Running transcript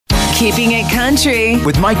Keeping it country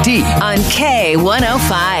with Mike D on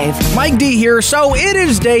K105. Mike D here. So it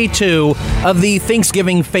is day 2 of the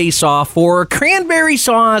Thanksgiving face-off for cranberry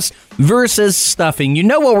sauce versus stuffing. You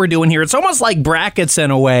know what we're doing here. It's almost like brackets in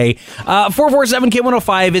a way.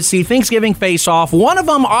 447K105, it's the Thanksgiving face-off. One of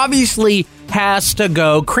them obviously has to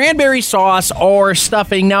go. Cranberry sauce or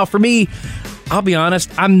stuffing. Now for me, I'll be honest,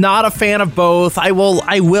 I'm not a fan of both. I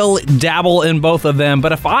will dabble in both of them,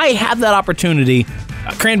 but if I have that opportunity,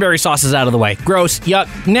 cranberry sauce is out of the way. Gross, yuck,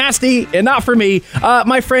 nasty, and not for me.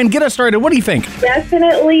 My friend, get us started. What do you think?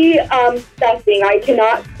 Definitely stuffing. I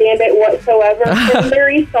cannot stand it whatsoever.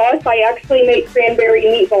 Cranberry sauce, I actually make cranberry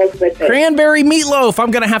meatballs with it. Cranberry meatloaf. I'm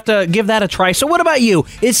going to have to give that a try. So what about you?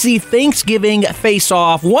 It's the Thanksgiving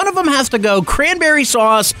face-off. One of them has to go cranberry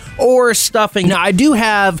sauce or stuffing. Now, I do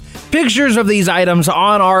have pictures of these items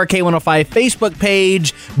on our K105 Facebook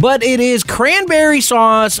page, but it is cranberry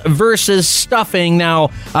sauce versus stuffing. Now,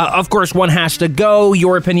 of course, one has to go.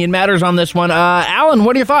 Your opinion matters on this one. Alan,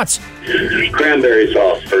 what are your thoughts? Cranberry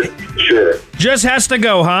sauce for sure. Just has to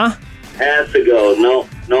go, huh? Has to go. No.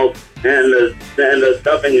 And the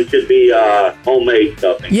stuffing should be homemade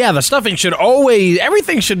stuffing. Yeah, the stuffing should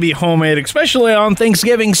everything should be homemade, especially on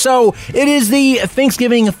Thanksgiving. So it is the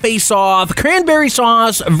Thanksgiving face-off, cranberry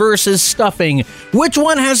sauce versus stuffing. Which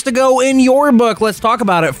one has to go in your book? Let's talk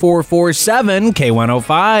about it.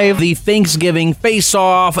 447K105, the Thanksgiving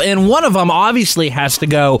face-off, and one of them obviously has to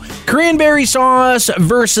go. Cranberry sauce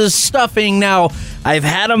versus stuffing. Now, I've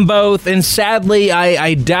had them both, and sadly,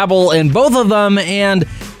 I dabble in both of them, and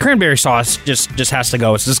cranberry sauce just has to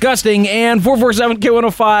go. It's disgusting. And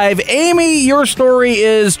 447K105, Amy, your story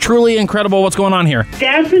is truly incredible. What's going on here?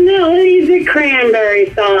 Definitely the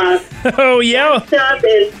cranberry sauce. Oh, yeah. That stuff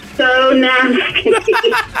is so nasty.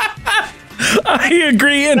 I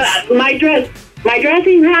agree. And My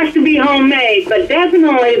dressing has to be homemade, but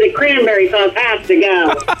definitely the cranberry sauce has to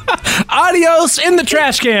go. adios in the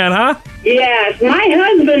trash can, huh? Yes, my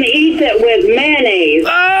husband eats it with mayonnaise.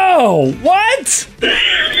 Oh, what?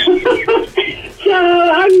 So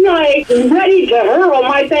I'm like ready to hurl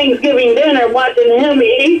my Thanksgiving dinner watching him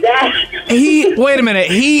eat that. Wait a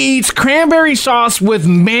minute. He eats cranberry sauce with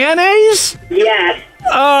mayonnaise? Yes.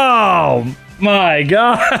 Oh, my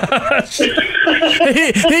gosh.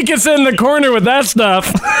 he can sit in the corner with that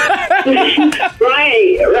stuff.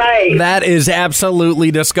 Right. That is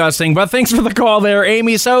absolutely disgusting. But thanks for the call there,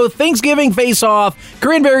 Amy. So Thanksgiving face-off,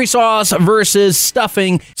 cranberry sauce versus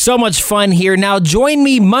stuffing. So much fun here. Now join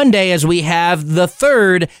me Monday as we have the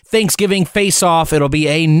third Thanksgiving face-off. It'll be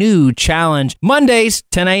a new challenge. Mondays,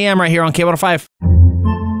 10 a.m. right here on K105.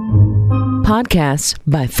 Podcasts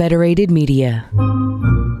by Federated Media.